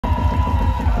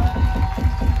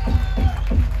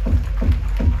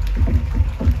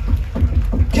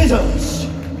Swedes!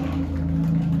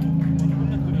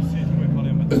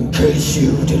 In case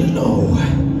you didn't know,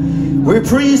 we're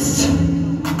priests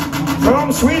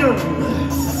from Sweden,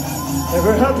 and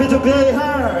we're happy to be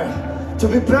here, to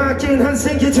be back in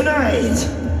Helsinki tonight.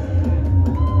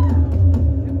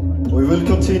 We will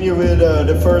continue with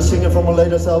the first single from our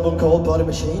latest album called Body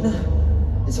Machine.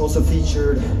 It's also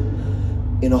featured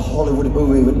in a Hollywood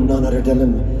movie with none other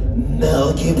than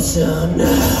Mel Gibson.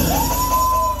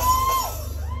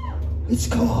 It's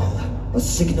called A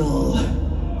Signal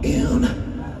in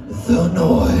the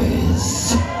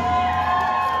Noise.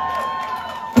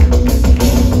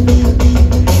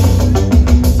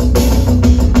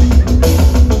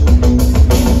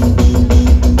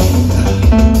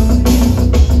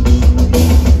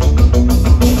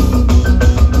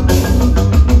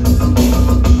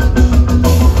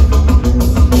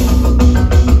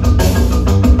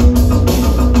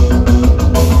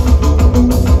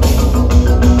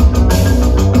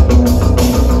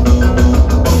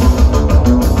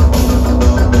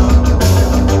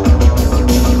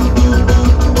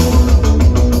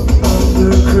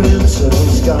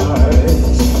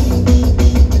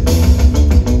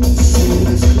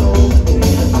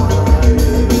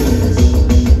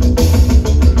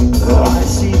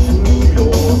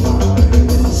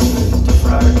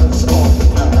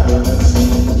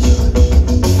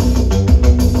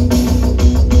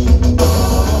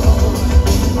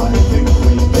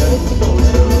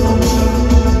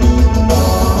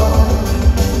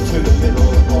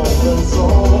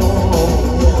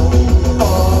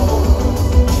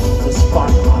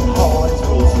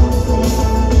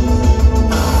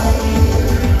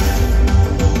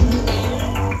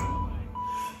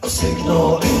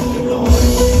 Signal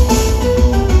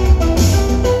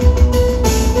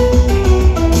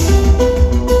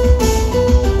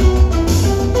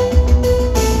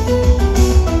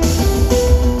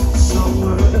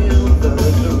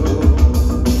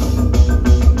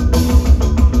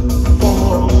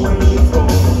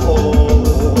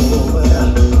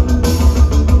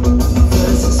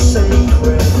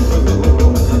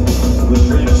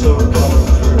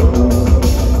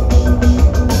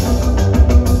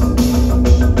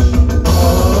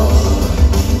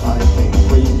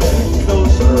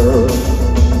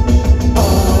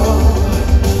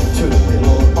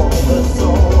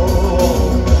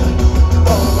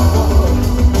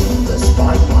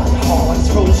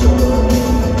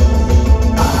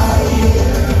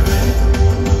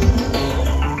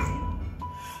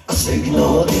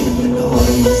in the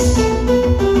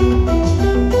noise.